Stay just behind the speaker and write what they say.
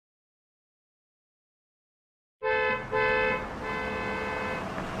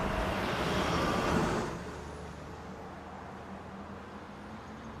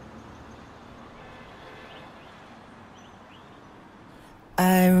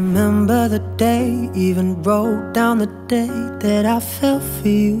I remember the day, even wrote down the day that I fell for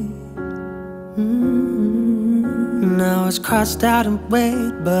you. Now it's crossed out in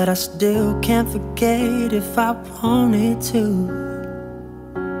red, but I still can't forget if I wanted to.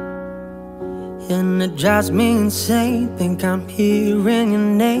 And it drives me insane, think I'm hearing your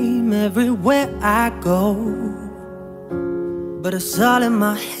name everywhere I go. But it's all in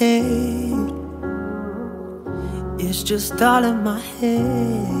my head, it's just all in my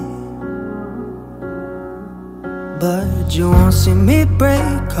head. But you won't see me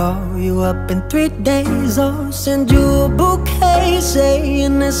break, call you up in 3 days, or send you a bouquet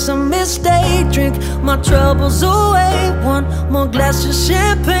saying it's a mistake. Drink my troubles away, one more glass of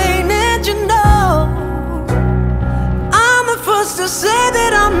champagne. And you know, I'm the first to say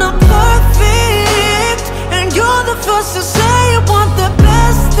that I'm not perfect, and you're the first to say you want the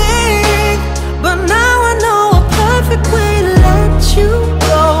best thing. But now I know a perfect way to let you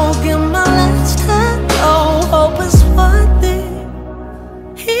go. Give my last hello, hope it's worth it.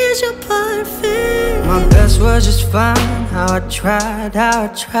 Here's your perfect. My best was just fine, how I tried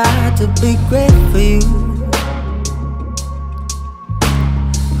to be great for you.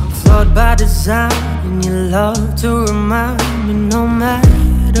 I'm flawed by design, and you love to remind me no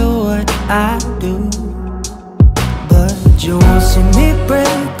matter what I do. But you won't see me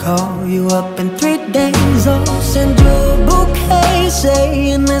break, call you up in 3 days, or send you a bouquet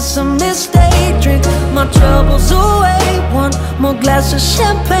saying it's a mistake. Drink my troubles away, one more glass of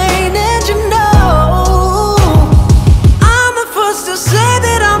champagne. And you know,